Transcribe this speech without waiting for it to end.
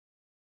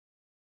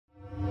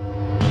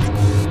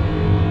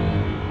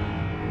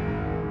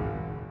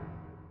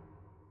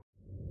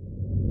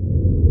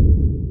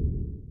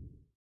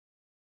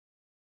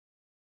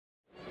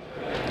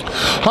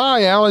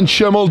Hi, Alan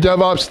Schimmel,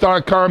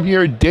 DevOps.com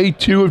here, day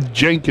 2 of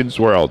Jenkins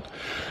World.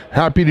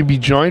 Happy to be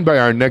joined by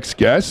our next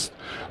guest,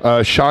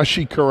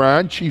 Shashi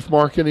Kiran, Chief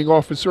Marketing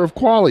Officer of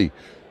Quali.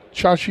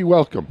 Shashi,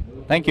 welcome.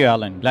 Thank you,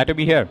 Alan. Glad to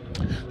be here.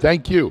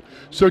 Thank you.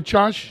 So,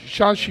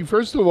 Shashi,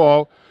 first of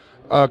all,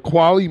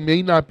 Quali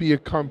may not be a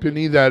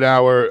company that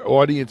our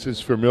audience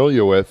is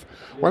familiar with.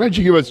 Why don't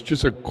you give us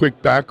just a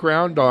quick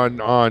background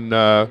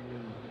on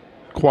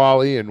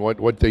Quali and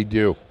what they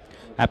do?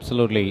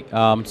 Absolutely.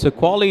 So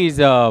Quali is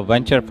a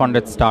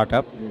venture-funded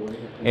startup.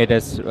 It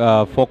is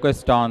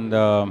focused on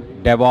the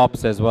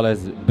DevOps as well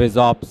as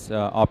BizOps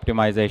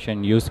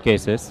optimization use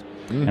cases.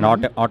 And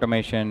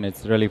automation.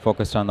 It's really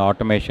focused on the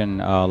automation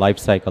life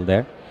cycle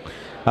there.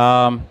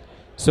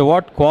 So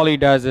what Quali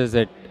does is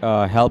it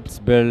helps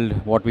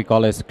build what we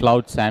call as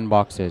cloud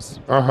sandboxes.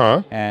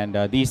 And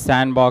these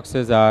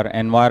sandboxes are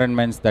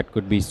environments that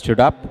could be stood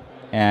up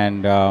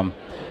and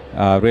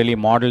really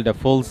model the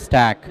full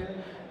stack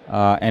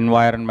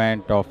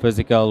environment of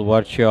physical,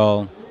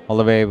 virtual, all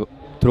the way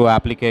through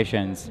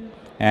applications,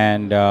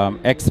 and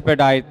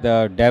expedite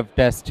the dev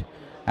test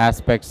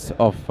aspects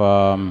of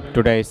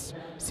today's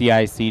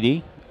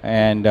CI/CD,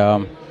 and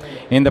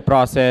in the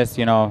process,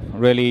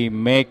 really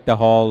make the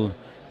whole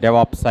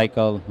DevOps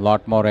cycle a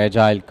lot more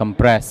agile,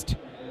 compressed,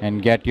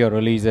 and get your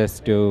releases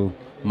to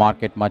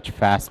market much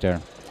faster.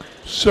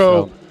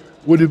 So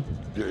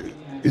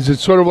is it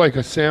sort of like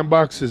a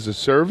sandbox as a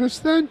service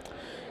then?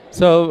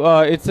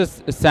 So it's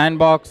a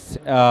sandbox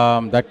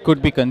that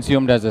could be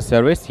consumed as a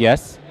service,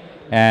 yes.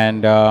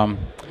 And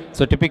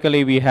so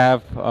typically we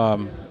have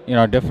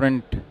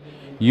different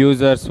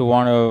users who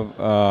want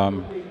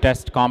to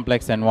test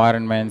complex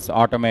environments,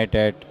 automate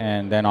it,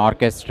 and then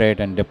orchestrate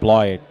and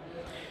deploy it.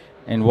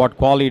 And what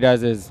Quali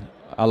does is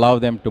allow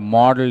them to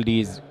model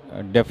these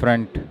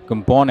different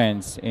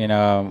components in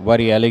a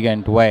very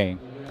elegant way,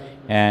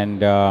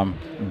 and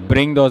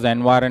bring those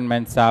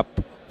environments up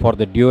for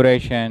the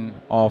duration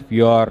of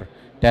your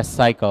test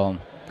cycle,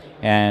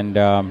 and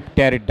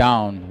tear it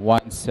down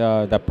once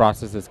the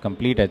process is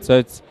completed. So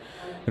it's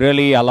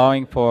really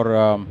allowing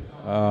for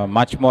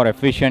much more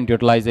efficient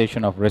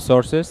utilization of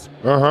resources,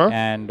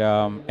 and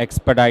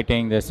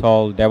expediting this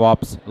whole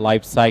DevOps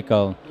life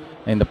cycle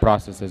in the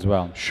process as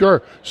well.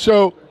 Sure.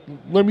 So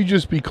let me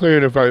just be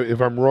clear, and if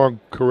I'm wrong,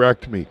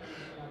 correct me.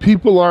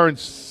 People aren't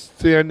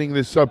standing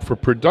this up for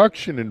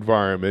production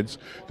environments.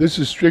 This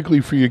is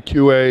strictly for your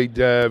QA,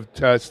 dev,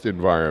 test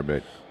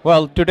environment.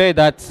 Well, today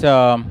that's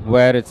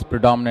where it's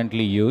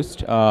predominantly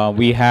used.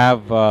 We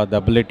have the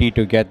ability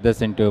to get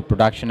this into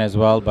production as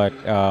well, but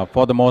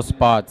for the most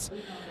parts,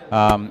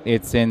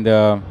 it's in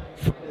the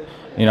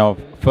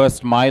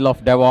first mile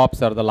of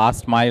DevOps, or the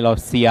last mile of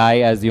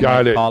CI, as you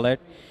might call it.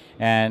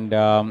 And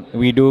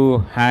we do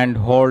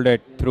hand-hold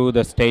it through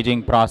the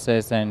staging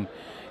process and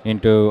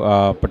into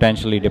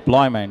potentially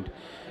deployment.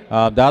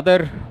 The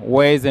other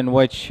ways in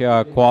which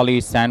Quali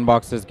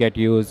sandboxes get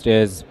used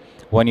is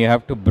when you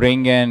have to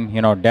bring in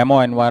demo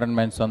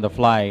environments on the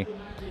fly,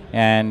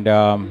 and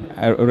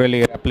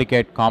really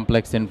replicate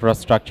complex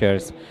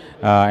infrastructures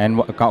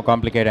and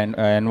complicated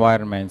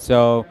environments.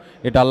 So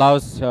it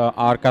allows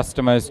our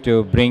customers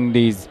to bring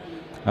these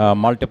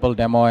multiple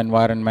demo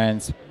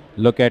environments,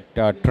 look at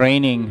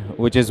training,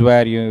 which is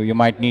where you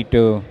might need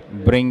to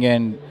bring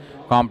in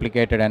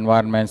complicated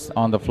environments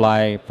on the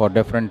fly for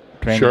different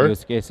training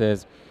use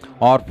cases,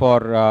 or for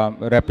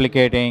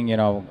replicating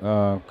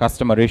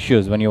customer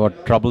issues when you are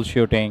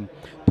troubleshooting,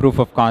 proof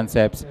of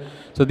concepts.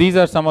 So these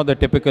are some of the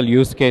typical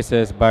use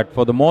cases, but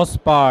for the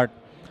most part,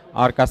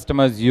 our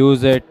customers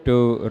use it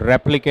to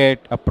replicate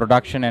a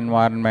production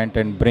environment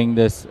and bring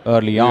this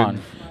early on.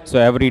 So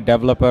every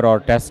developer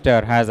or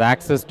tester has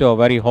access to a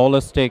very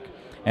holistic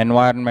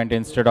environment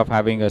instead of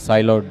having a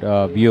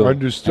siloed view.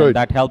 Understood. And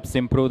that helps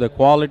improve the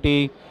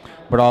quality,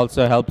 but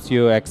also helps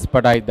you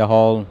expedite the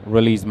whole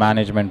release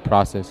management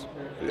process.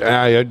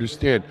 I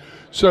understand.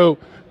 So,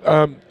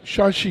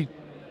 Shashi,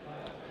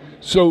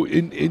 so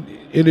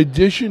in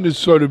addition to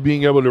sort of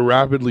being able to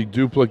rapidly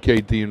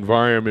duplicate the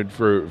environment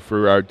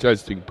for our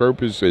testing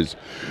purposes,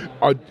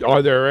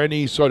 are there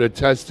any sort of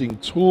testing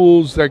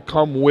tools that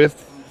come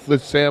with the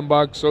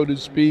sandbox, so to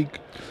speak?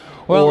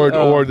 Well,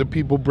 or the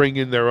people bring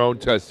in their own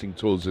testing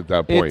tools at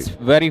that point? It's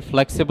very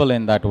flexible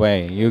in that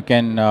way. You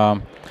can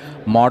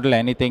model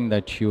anything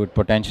that you would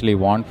potentially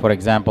want. For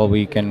example,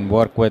 we can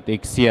work with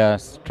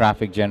Ixias,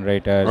 traffic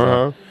generators,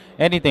 or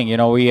anything.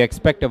 We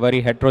expect a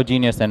very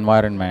heterogeneous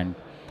environment.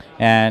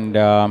 And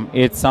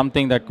it's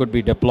something that could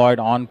be deployed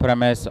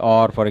on-premise,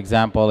 or, for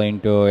example,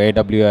 into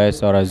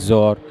AWS or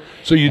Azure.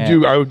 So you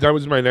do. That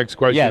was my next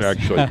question,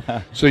 actually.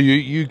 So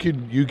you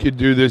could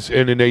do this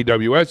in an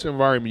AWS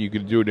environment. You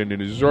could do it in an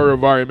Azure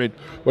environment.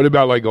 What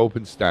about like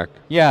OpenStack?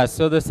 Yeah.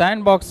 So the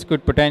sandbox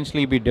could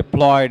potentially be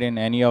deployed in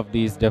any of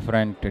these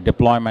different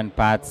deployment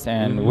paths,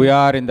 and we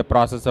are in the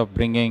process of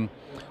bringing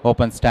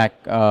OpenStack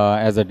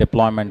as a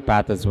deployment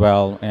path as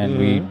well, and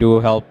we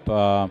do help.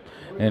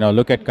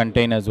 Look at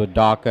containers with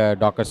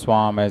Docker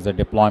Swarm as a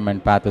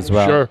deployment path as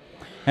well. Sure.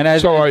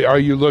 And so are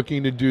you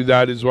looking to do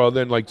that as well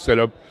then, like set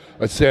up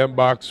a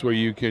sandbox where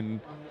you can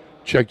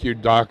check your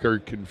Docker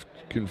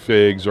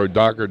configs or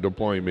Docker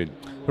deployment.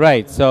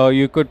 Right. So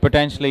you could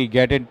potentially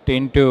get it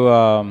into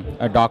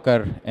a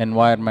Docker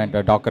environment,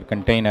 a Docker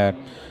container.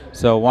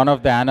 So one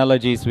of the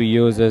analogies we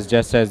use is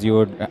just as you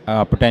would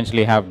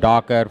potentially have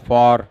Docker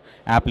for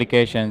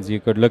applications, you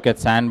could look at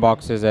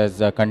sandboxes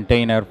as a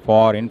container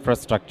for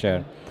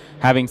infrastructure.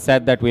 Having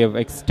said that, we have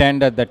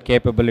extended that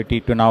capability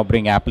to now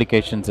bring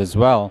applications as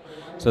well.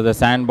 So the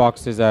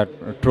sandboxes are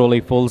truly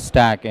full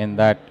stack in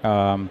that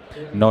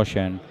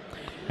notion.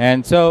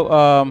 And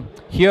so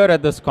here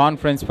at this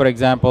conference, for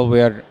example,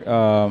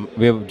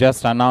 we've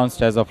just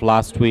announced as of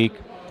last week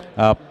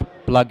a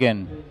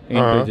plugin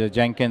into the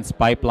Jenkins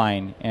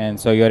pipeline. And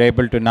so you're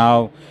able to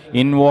now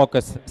invoke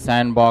a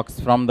sandbox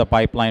from the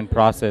pipeline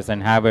process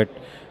and have it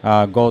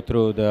go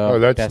through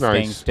the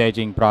testing,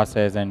 staging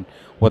process, and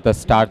with a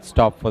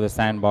start-stop for the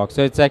sandbox.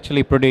 So it's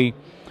actually pretty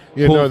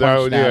cool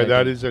functionality.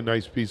 That is a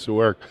nice piece of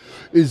work.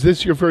 Is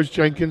this your first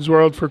Jenkins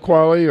World for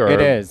Quali? Or?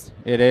 It is.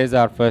 It is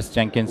our first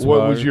Jenkins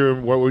World.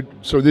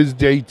 So this is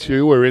day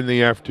 2 or in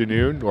the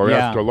afternoon or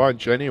after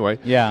lunch anyway.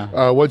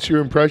 Yeah. What's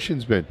your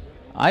impressions been?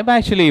 I'm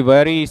actually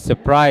very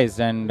surprised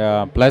and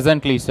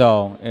pleasantly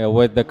so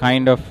with the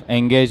kind of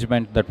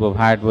engagement that we've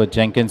had with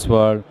Jenkins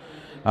World.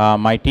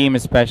 My team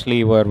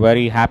especially were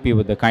very happy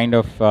with the kind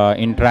of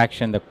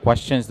interaction, the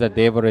questions that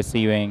they were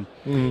receiving.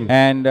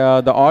 And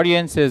the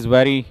audience is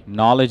very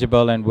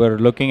knowledgeable, and we're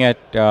looking at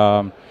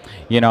a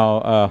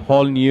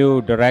whole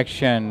new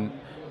direction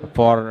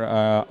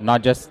for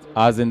not just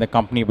us in the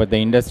company, but the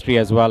industry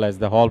as well, as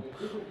the whole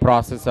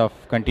process of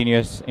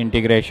continuous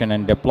integration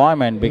and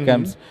deployment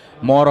becomes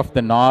more of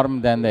the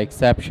norm than the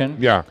exception.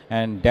 Yeah.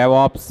 And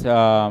DevOps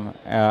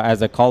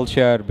as a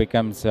culture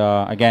becomes,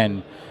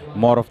 again,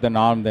 more of the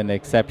norm than the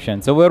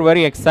exception. So we're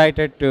very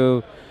excited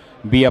to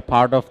be a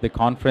part of the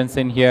conference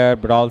in here,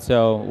 but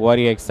also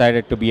very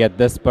excited to be at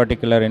this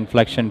particular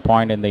inflection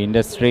point in the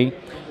industry.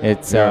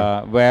 It's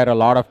where a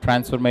lot of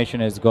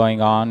transformation is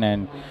going on,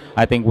 and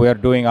I think we're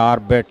doing our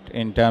bit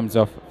in terms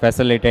of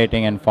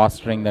facilitating and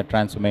fostering the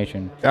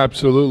transformation.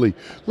 Absolutely.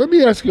 Let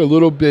me ask you a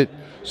little bit,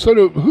 sort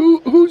of,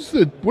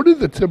 what do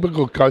the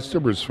typical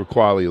customers for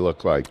Quali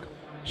look like?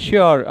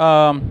 Sure.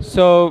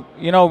 So,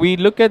 we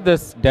look at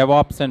this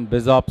DevOps and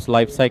BizOps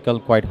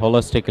lifecycle quite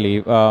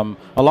holistically.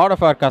 A lot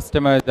of our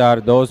customers are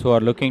those who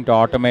are looking to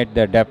automate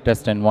their dev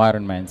test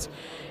environments.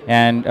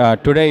 And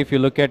today, if you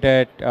look at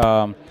it,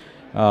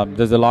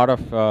 there's a lot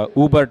of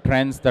Uber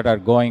trends that are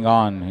going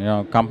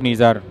on. Companies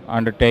are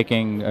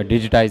undertaking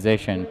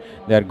digitization.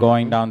 They're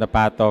going down the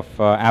path of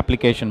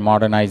application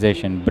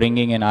modernization,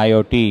 bringing in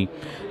IoT,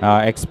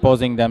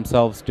 exposing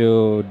themselves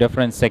to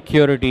different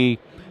security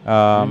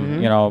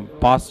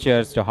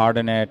postures to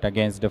harden it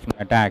against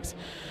different attacks.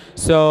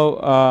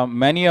 So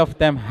many of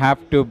them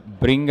have to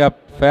bring up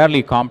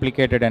fairly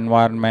complicated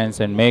environments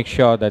and make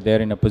sure that they're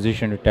in a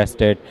position to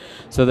test it.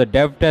 So the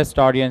dev test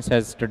audience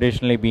has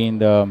traditionally been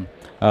the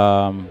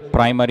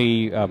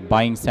primary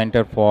buying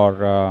center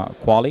for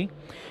Quali.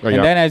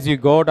 And then as you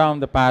go down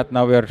the path,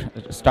 now we're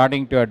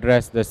starting to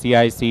address the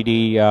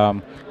CI/CD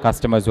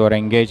customers who are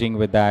engaging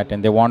with that,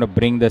 and they want to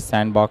bring the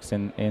sandbox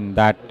in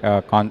that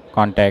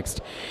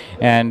context.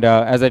 And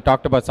as I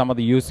talked about some of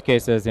the use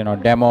cases,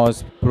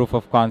 demos, proof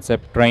of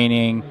concept,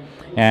 training,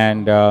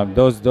 and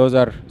those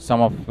are some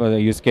of the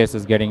use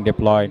cases getting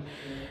deployed.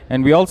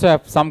 And we also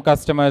have some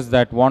customers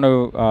that want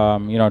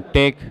to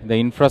take the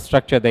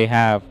infrastructure they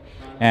have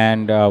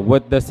and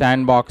with the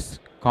sandbox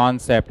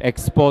concept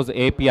expose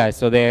APIs.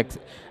 So they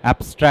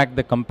abstract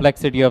the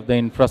complexity of the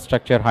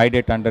infrastructure, hide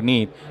it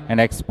underneath, and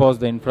expose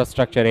the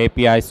infrastructure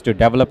APIs to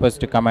developers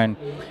to come and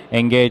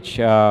engage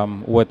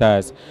with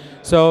us.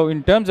 So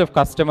in terms of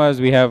customers,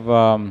 we have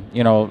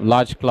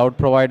large cloud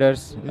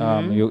providers.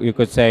 You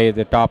could say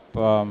the top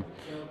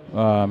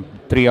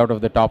 3 out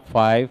of the top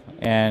 5,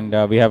 and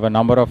we have a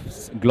number of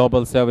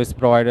global service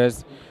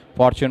providers,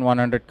 Fortune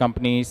 100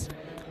 companies.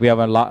 We have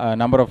a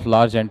number of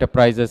large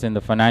enterprises in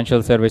the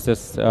financial services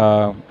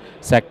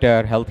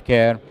sector,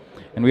 healthcare,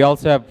 and we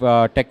also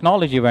have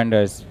technology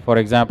vendors. For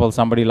example,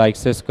 somebody like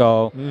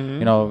Cisco,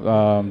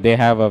 they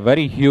have a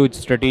very huge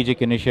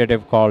strategic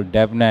initiative called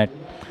DevNet.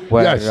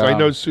 Where, yes, I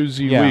know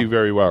Susie Lee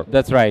very well.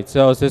 That's right.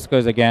 So Cisco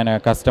is again a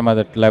customer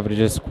that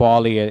leverages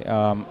Quali,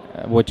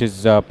 which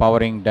is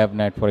powering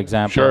DevNet, for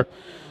example. Sure.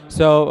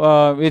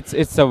 So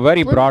it's a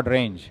very broad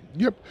range.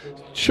 Yep.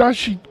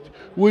 Shashi,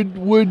 would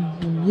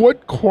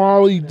what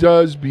Quali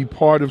does be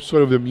part of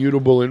sort of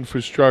immutable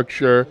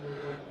infrastructure,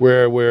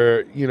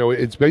 where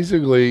it's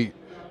basically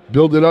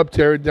build it up,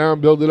 tear it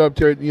down, build it up,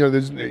 tear it.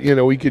 There's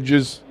we could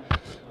just,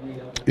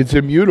 it's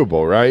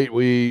immutable, right?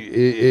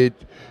 We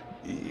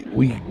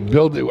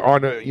build it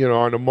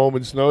on a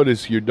moment's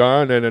notice. You're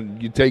done, and then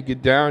you take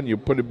it down, you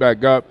put it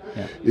back up.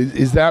 Yeah.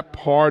 Is that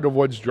part of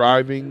what's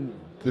driving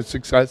the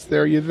success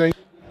there, you think?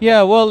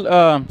 Yeah,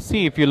 well,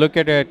 see, if you look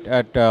at it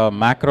at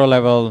macro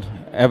level,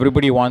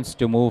 everybody wants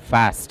to move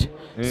fast.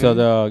 So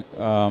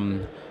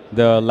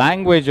the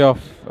language of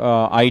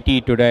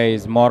IT today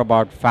is more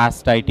about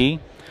fast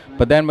IT.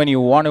 But then when you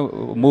want to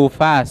move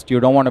fast, you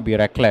don't want to be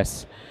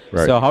reckless.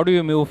 Right. So how do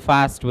you move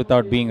fast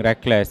without being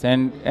reckless?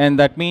 And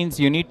that means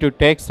you need to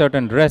take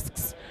certain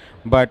risks,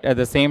 but at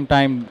the same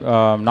time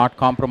not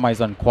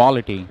compromise on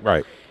quality.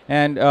 Right.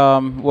 And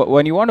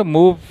when you want to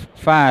move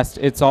fast,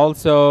 it's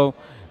also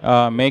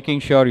making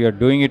sure you're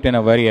doing it in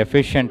a very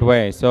efficient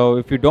way. So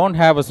if you don't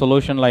have a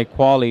solution like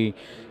Quali,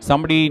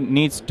 somebody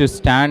needs to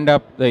stand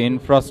up the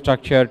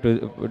infrastructure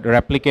to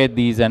replicate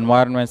these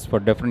environments for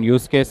different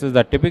use cases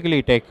that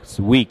typically takes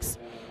weeks.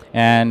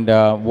 And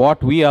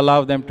what we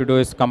allow them to do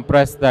is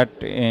compress that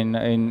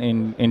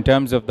in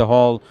terms of the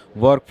whole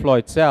workflow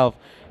itself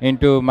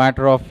into a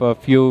matter of a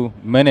few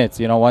minutes.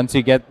 Once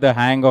you get the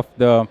hang of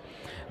the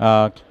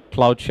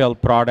Cloud Shell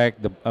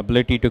product, the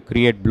ability to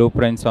create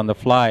blueprints on the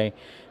fly,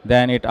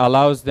 then it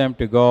allows them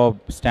to go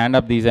stand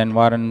up these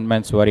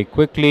environments very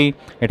quickly.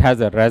 It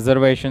has a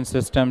reservation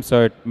system,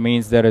 so it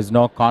means there is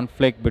no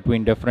conflict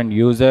between different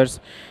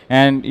users.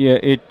 And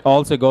it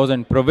also goes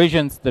and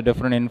provisions the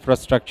different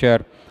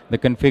infrastructure, the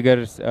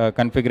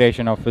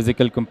configuration of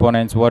physical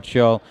components,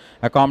 virtual,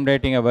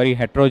 accommodating a very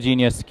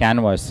heterogeneous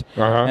canvas.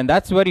 And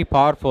that's very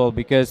powerful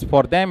because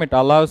for them, it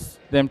allows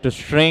them to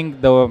shrink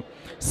the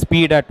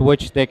speed at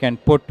which they can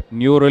put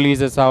new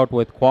releases out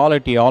with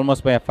quality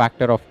almost by a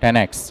factor of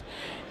 10x.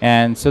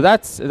 And so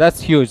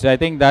that's huge. I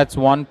think that's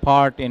one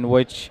part in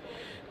which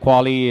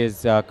Quali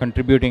is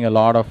contributing a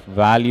lot of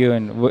value,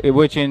 and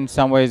which in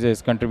some ways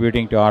is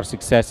contributing to our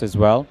success as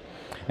well.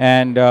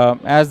 And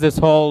as this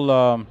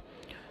whole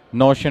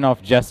notion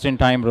of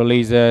just-in-time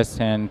releases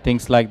and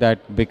things like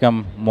that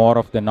become more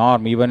of the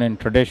norm, even in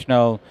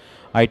traditional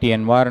IT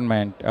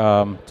environment,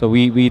 so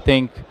we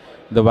think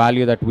the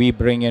value that we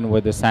bring in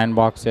with the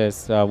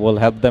sandboxes will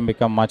help them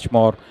become much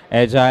more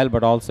agile,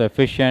 but also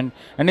efficient,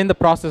 and in the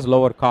process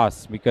lower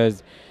costs,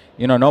 because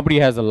nobody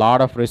has a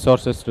lot of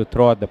resources to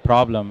throw at the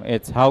problem.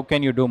 It's how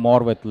can you do more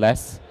with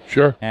less.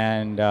 Sure.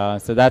 And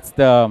so that's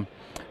the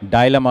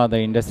dilemma the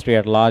industry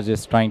at large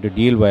is trying to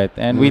deal with,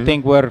 and we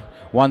think we're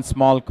one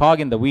small cog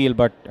in the wheel,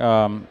 but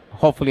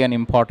hopefully an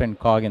important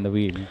cog in the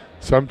wheel.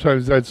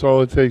 Sometimes that's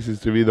all it takes, is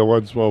to be the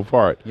one small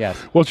part. Yes.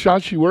 Well,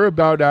 Shashi, we're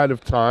about out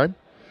of time.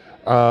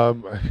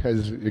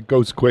 As it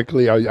goes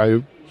quickly,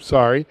 I'm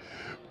sorry.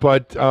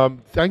 But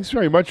thanks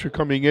very much for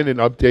coming in and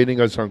updating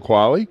us on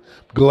Quali.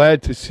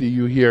 Glad to see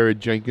you here at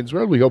Jenkins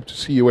World. We hope to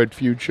see you at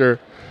future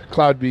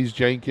CloudBees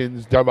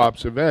Jenkins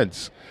DevOps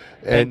events.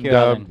 Thank you,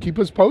 Alan. Keep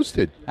us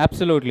posted.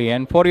 Absolutely.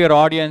 And for your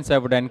audience, I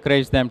would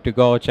encourage them to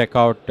go check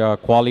out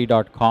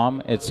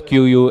quali.com. It's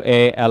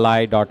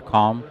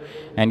QUALI.com.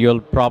 And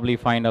you'll probably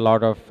find a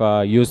lot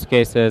of use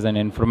cases and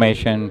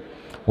information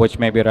which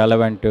may be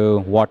relevant to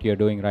what you're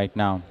doing right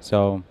now.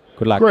 So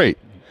good luck. Great.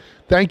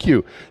 Thank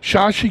you.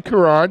 Shashi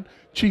Kiran,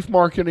 Chief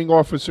Marketing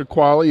Officer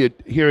Quali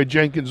here at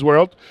Jenkins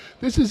World.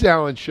 This is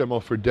Alan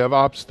Schimmel for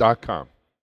DevOps.com.